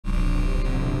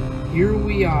here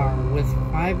we are with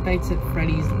Five Nights at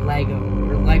Freddy's Lego,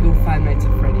 or Lego Five Nights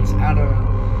at Freddy's. I don't know.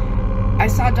 I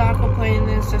saw Dotco playing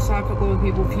this. I saw a couple of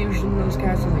people, Fusion, those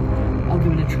guys. I was like, I'll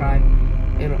give it a try.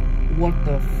 And what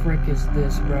the frick is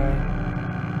this, bruh?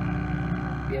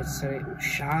 Yeah, say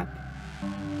shop.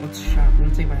 Let's shop. I'm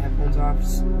gonna take my headphones off.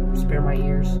 Spare my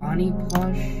ears. Bonnie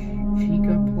plush,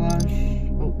 Chica plush.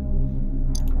 Oh,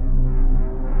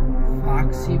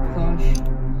 Foxy plush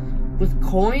with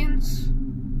coins.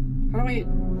 How do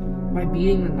am I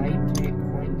beating the night to get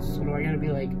coins? So do I gotta be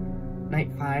like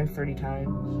night 5 30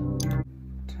 times?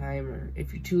 Timer.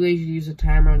 If you're too lazy to use a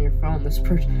timer on your phone, this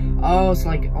person. Oh, it's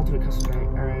like ultimate custom night.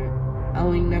 Alright.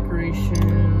 Halloween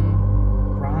decoration.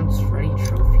 Bronze Freddy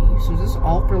trophy. So is this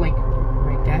all for like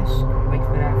my desk? Like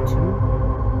FNAF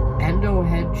 2? Endo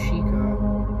head Chica.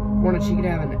 I want a Chica to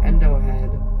have an endo head.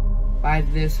 Buy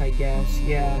this, I guess.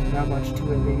 Yeah, not much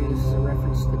to it. Maybe this is a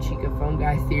reference to the Chica phone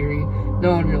guy theory.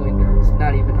 No one really knows.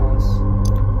 Not even us.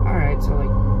 Alright, so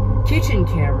like, kitchen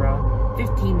camera,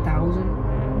 15,000.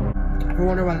 I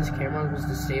wonder why this camera was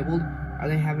disabled. Are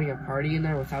they having a party in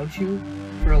there without you?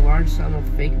 For a large sum of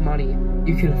fake money,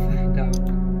 you can find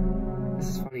out. This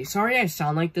is funny. Sorry I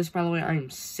sound like this, by the way.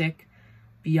 I'm sick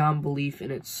beyond belief,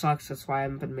 and it sucks. That's why I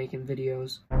haven't been making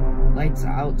videos. Lights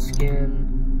out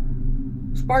skin.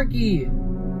 Sparky!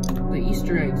 The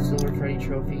Easter egg Silver Freddy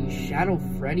trophy. Shadow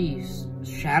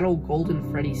Golden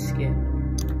Freddy skin.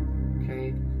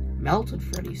 Okay. Melted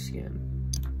Freddy skin.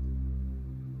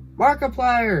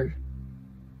 Markiplier!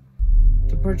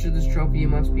 To purchase this trophy, you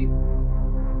must be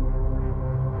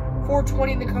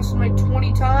 420 in the custom night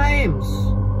 20 times!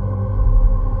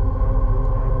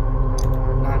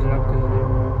 Not enough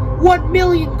good. 1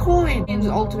 million coins!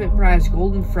 Ultimate prize,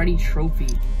 Golden Freddy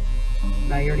trophy.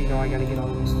 Now you already know I gotta get all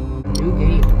this. New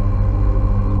game.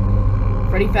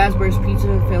 Freddy Fazbear's Pizza,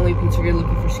 Family Pizza. You're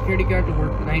looking for security guard to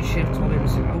work the night shift. Told him to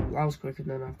say, oh, that was quicker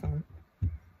than I thought.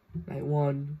 Night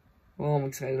 1. Oh, I'm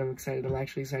excited. I'm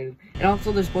actually excited. And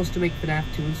also, they're supposed to make FNAF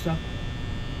 2 and stuff.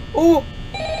 Oh!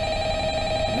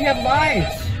 We have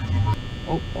lives!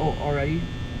 Oh, already?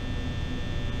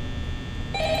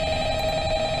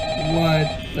 What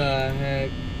the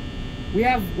heck? We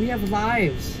have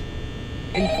lives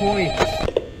and coins.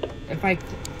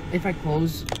 If I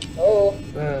close. Oh,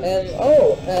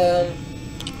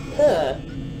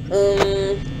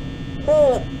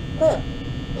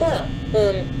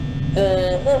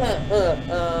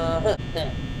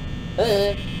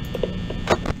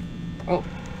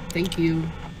 thank you.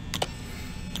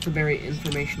 It's a very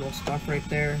informational stuff right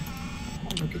there.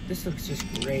 Oh, look at this, looks just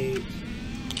great.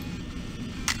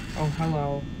 Oh,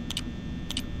 hello.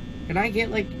 Can I get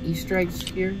like Easter eggs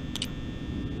here?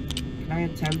 Can I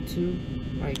attempt to?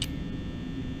 Like,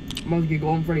 I'm gonna get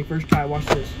Golden Freddy first try. Watch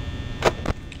this.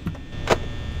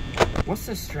 What's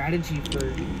the strategy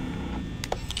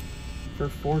for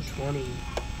 420?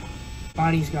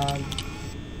 Bonnie's gone.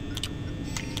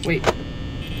 Wait.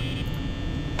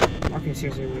 Okay,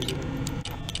 seriously, where is it?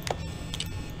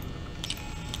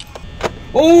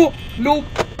 Oh! Nope!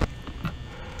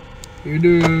 Hey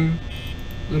there,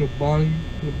 little Bonnie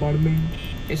man.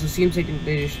 Okay, so it seems like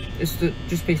it's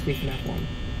just basically FNAF 1.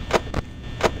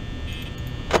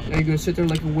 Now you gonna sit there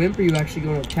like a wimp, or you actually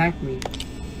gonna attack me?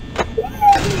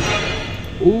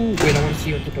 Oh, wait, I wanna see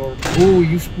you at the door. Oh,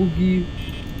 you spooky.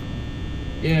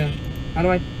 Yeah.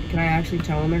 Can I actually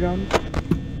tell when they're gone?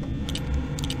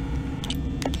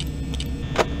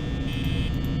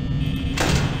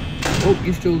 Oh,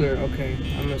 you're still there. Okay.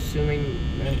 I'm assuming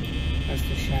that's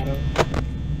the shadow.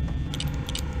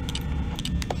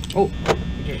 Oh,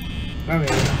 okay.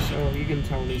 Okay, so you can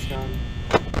tell when he's gone.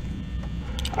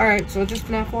 Alright, so just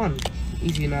FNAF 1.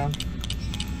 Easy enough.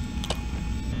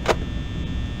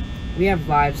 We have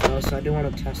lives though, so I do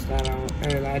want to test that out.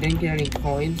 And I didn't get any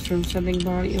coins from sending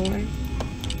Bonnie away.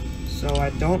 So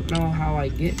I don't know how I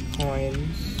get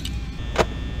coins.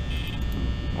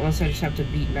 Unless I just have to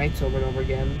beat nights over and over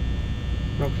again.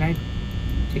 Bro, can I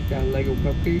take that Lego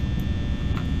cupcake?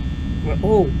 What?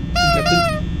 Oh!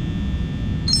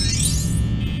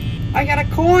 I got a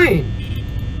coin!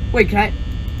 Wait, can I?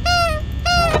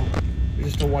 Oh, it's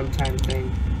just a one-time thing.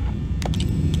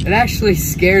 It actually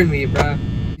scared me, bruh.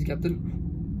 He's got the...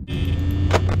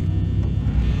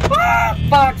 Ah!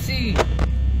 Foxy!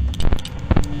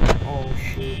 Oh,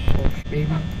 shoot. Push,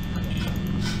 baby.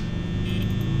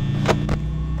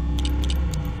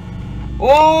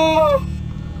 Oh!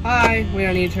 Hi. Wait,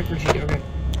 I need to check for Chica. Okay.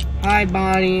 Hi,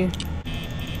 Bonnie.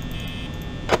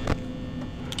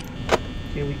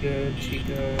 Okay, we good.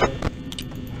 Chica.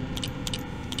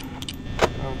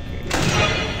 Okay.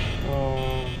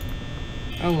 Oh.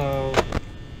 Hello.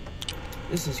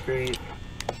 This is great.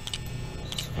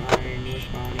 fine. Where's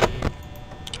Bonnie?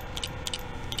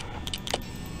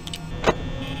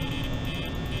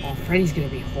 Oh, Freddy's gonna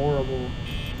be horrible.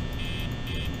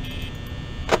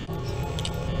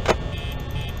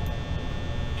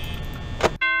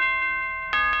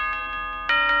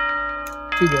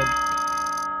 Too good.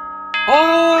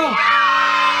 Oh!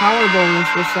 Power bonus,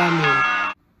 what's that mean?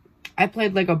 I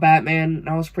played like a Batman, and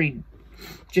I was pretty...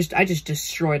 I just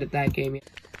destroyed at that game.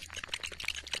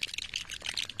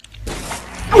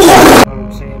 What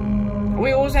I'm saying. Oh,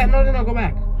 wait, what was that? No, go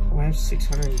back. Oh, I have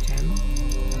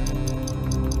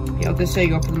 610. Yeah, I'll just say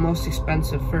go for the most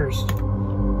expensive first.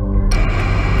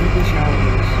 Weekly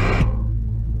challenges.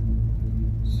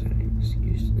 Settings,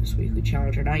 use this weekly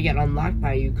challenge are not yet unlocked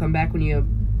by you. Come back when you have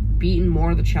beaten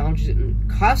more of the challenges in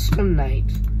custom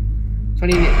night. So I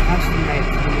need to get custom night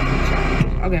to the weekly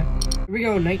challenges. Okay. Here we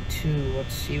go, night 2.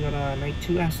 Let's see what night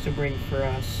 2 has to bring for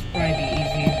us. Probably be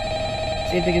easy.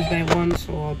 Same thing as night 1,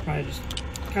 so I'll probably just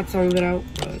cut some of it out,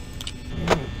 but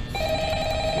yeah, let's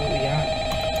see what we got.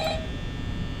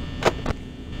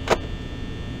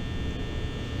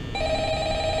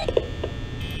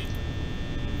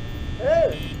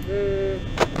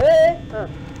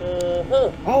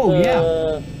 Oh, yeah.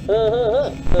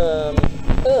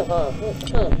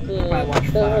 Might watch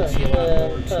Foxy a lot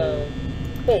more, too.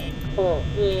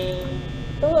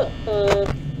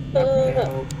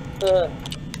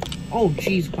 Oh,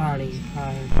 jeez, Bonnie.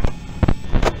 Hi.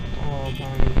 Oh,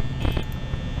 Bonnie.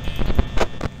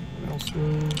 Real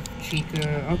smooth. Chica.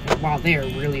 Okay, wow, they are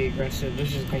really aggressive.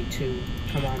 This is night 2.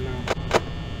 Come on now.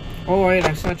 Oh, wait,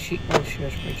 I saw Chica. Oh, shit, I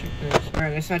should probably check this.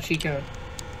 Alright, I saw Chica.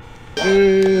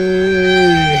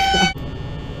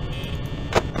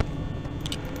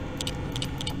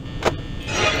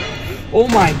 Oh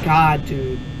my god,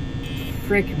 dude.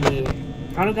 Frick me.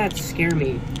 How did that scare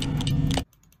me?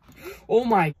 Oh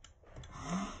my...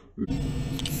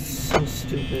 So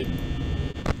stupid.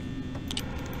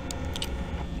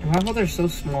 I love how they're so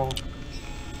small.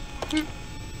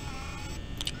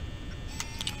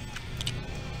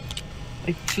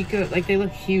 Like Chica, like they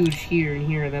look huge here and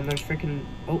here, and then there's freaking...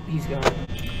 Oh, he's gone.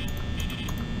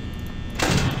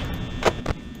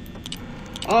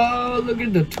 Oh, look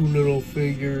at the 2 little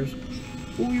figures.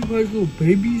 Oh, you guys little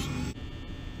babies?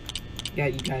 Yeah,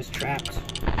 you guys trapped.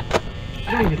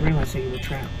 I didn't even realize that you were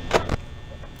trapped.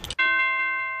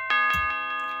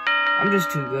 I'm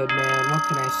just too good, man. What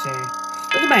can I say?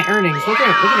 Look at my earnings. Look at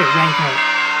it rank out.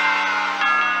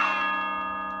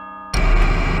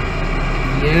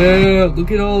 Yeah,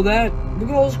 look at all that. Look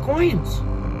at all those coins.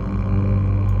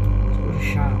 Let's go to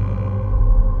shop.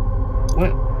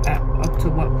 What? Up to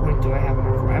what point do I have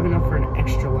enough for? I have enough for an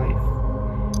extra life.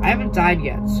 I haven't died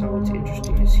yet, so it's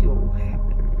interesting to see what will happen.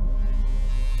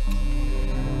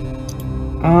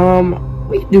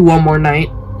 We can do one more night,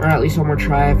 or at least one more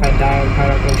try. If I die, I'm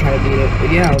probably not gonna try to beat it.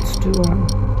 But yeah, let's do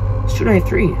night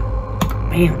 3.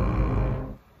 Bam.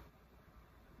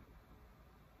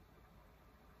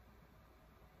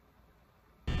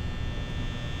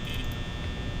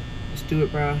 Let's do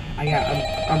it, bro.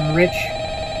 I'm rich.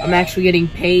 I'm actually getting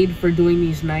paid for doing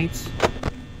these nights.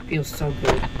 Feels so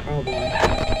good. Oh boy.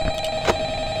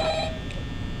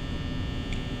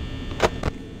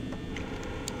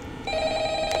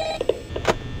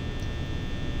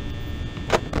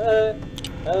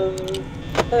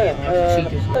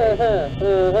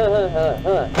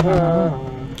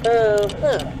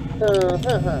 Oh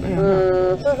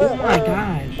my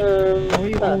god. How are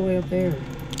you all the way up there?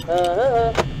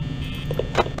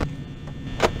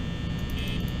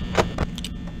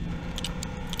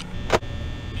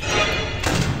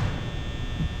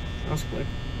 That was quick.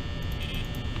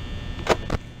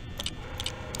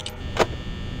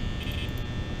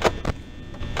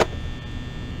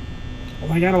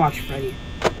 Oh, I gotta watch Freddy.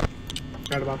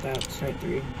 Forgot about that. It's night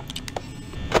 3.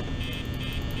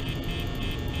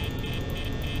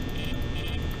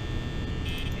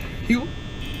 You.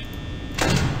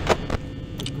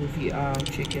 Goofy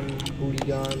chicken booty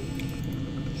gone.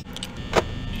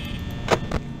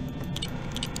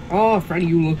 Oh, Freddy,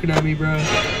 you looking at me, bro?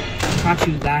 Caught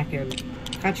you lacking,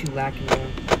 bro.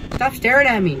 Stop staring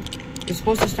at me. You're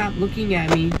supposed to stop looking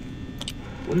at me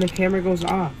when the camera goes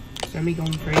off. Is that me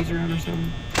going crazy around or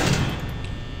something?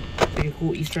 It's like a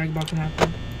cool Easter egg about to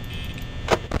happen.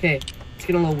 Okay, it's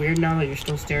getting a little weird now that you're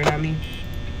still staring at me.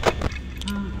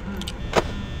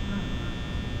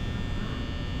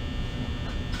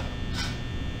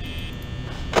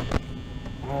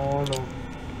 Oh no.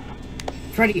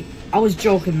 Freddy, I was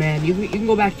joking, man. You can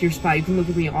go back to your spot. You can look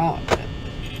at me all...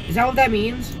 Is that what that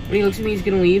means? When he looks at me, he's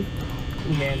gonna leave?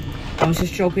 Ooh, man. I was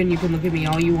just joking. You can look at me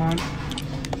all you want.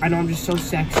 I know I'm just so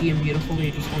sexy and beautiful that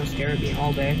you just want to stare at me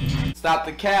all day. Stop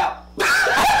the cap.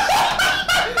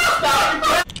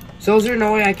 So is there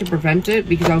no way I can prevent it?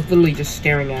 Because I was literally just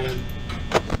staring at him.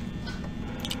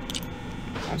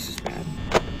 This is bad.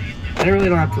 I really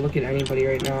don't have to look at anybody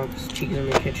right now because Chica's in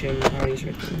the kitchen. Bonnie's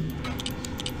right there.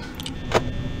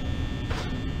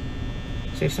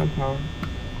 Save some power.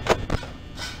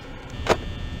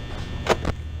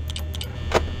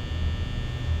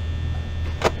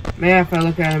 Maybe if I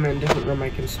look at him in a different room,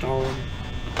 I can stall him.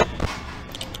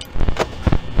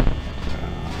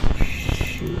 Oh,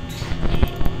 shoot.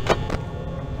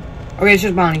 Okay, it's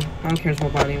just Bonnie. I don't care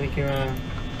about Bonnie. We can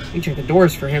check the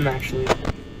doors for him, actually.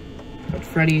 But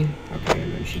Freddy... Okay,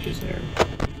 and then Chica's there.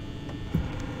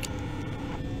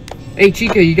 Hey,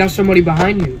 Chica, you got somebody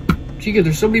behind you. Chica,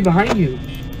 there's somebody behind you.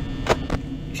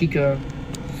 Chica...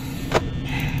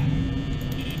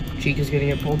 Chica's gonna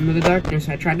get pulled into the darkness.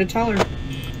 I tried to tell her.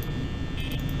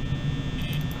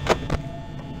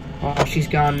 Oh, she's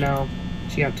gone now.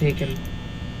 She got taken.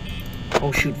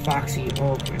 Oh, shoot, Foxy.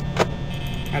 Oh, okay.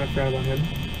 Kinda forgot about him.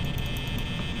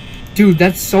 Dude,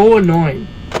 that's so annoying.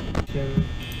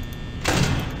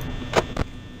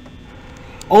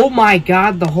 Oh my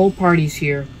god, the whole party's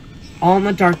here. All in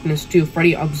the darkness, too.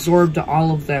 Freddy absorbed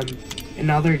all of them. And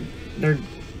now they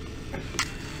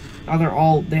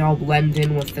all blend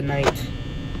in with the night.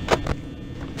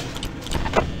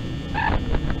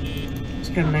 It's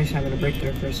kind of nice having a break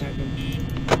there for a second.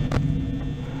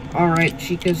 Alright,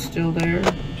 Chica's still there.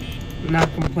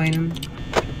 Not complaining.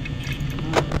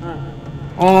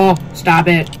 Oh, stop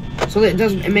it. So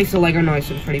it makes a Lego noise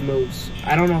when Freddy moves.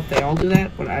 I don't know if they all do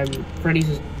that, but Freddy's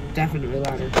is definitely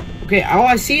louder. Okay, oh,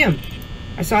 I see him.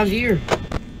 I saw his ear.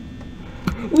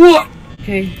 What?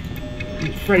 Okay,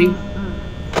 Freddy.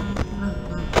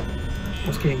 I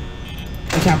was kidding.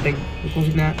 What's happening? We're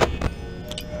closing that.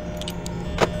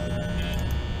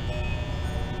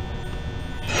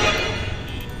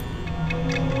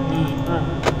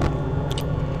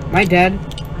 Am I dead?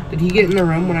 Did he get in the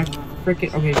room when I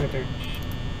frickin'... Okay, he's right there.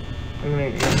 I'm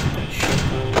gonna get that shit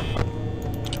down.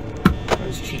 Oh,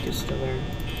 his cheek is still there.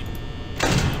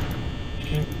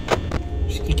 Okay.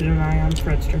 Just keeping an eye on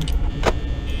Fredster.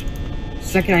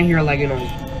 Second I hear a Lego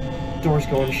noise, door's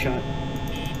going shut.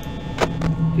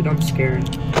 Dude, I'm scared.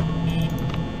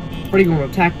 Freddy gonna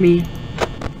attack me.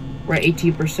 We're at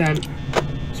 18%.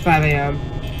 It's 5 a.m.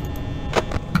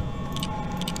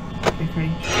 Okay,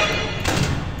 Freddy.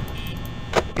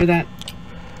 Hear that?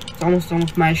 It's almost done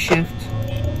with my shift.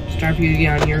 It's time for you to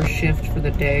get on your shift for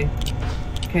the day.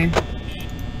 Okay?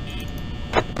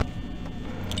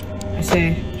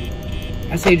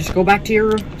 I say just go back to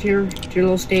your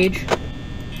little stage.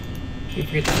 You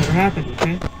forget this ever happened,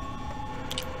 okay?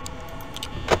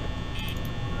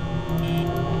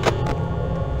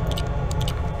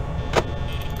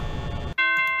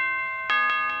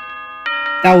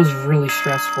 That was really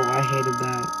stressful. I hated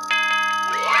that.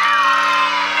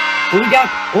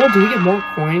 Oh, do we get more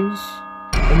coins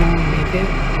than when we make it?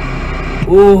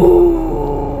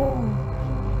 Ooh.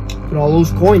 Look at all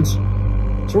those coins.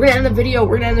 So we're gonna end the video.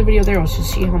 We're gonna end the video there. Let's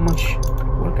just see how much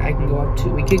work I can go up to.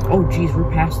 We could. Oh, geez, we're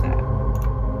past that.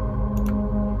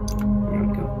 There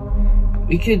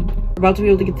we go. We're about to be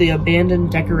able to get the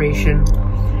abandoned decoration.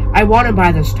 I want to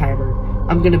buy this timer.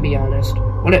 I'm gonna be honest.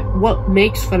 What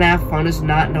makes FNAF fun is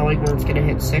not knowing when it's gonna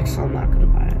hit 6, so I'm not gonna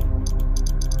buy it.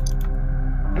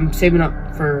 I'm saving up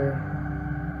for...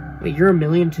 Wait, you're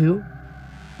 1,000,000 too?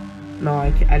 No,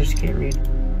 I just can't read.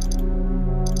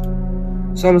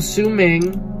 So I'm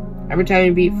assuming every time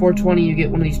you beat 420, you get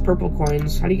one of these purple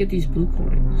coins. How do you get these blue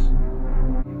coins?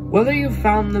 Whether you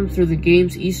found them through the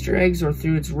game's Easter eggs or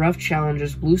through its rough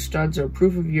challenges, blue studs are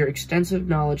proof of your extensive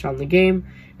knowledge on the game.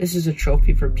 This is a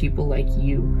trophy for people like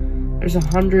you. There's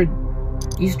 100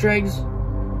 Easter eggs.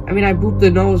 I mean, I booped the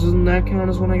nose. Doesn't that count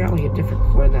as when I got like a different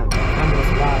coin? That was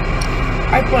a lot.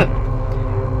 Alright, but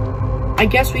I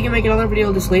guess we can make another video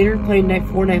of this later, playing night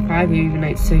 4, night 5, maybe even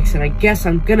night 6, and I guess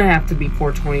I'm gonna have to beat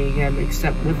 420 again,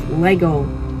 except with Lego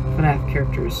FNAF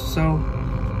characters. So,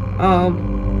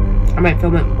 I might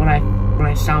film it when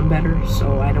I sound better,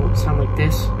 so I don't sound like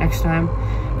this next time.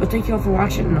 But thank you all for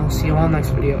watching, and I'll see you all next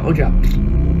video. Oja.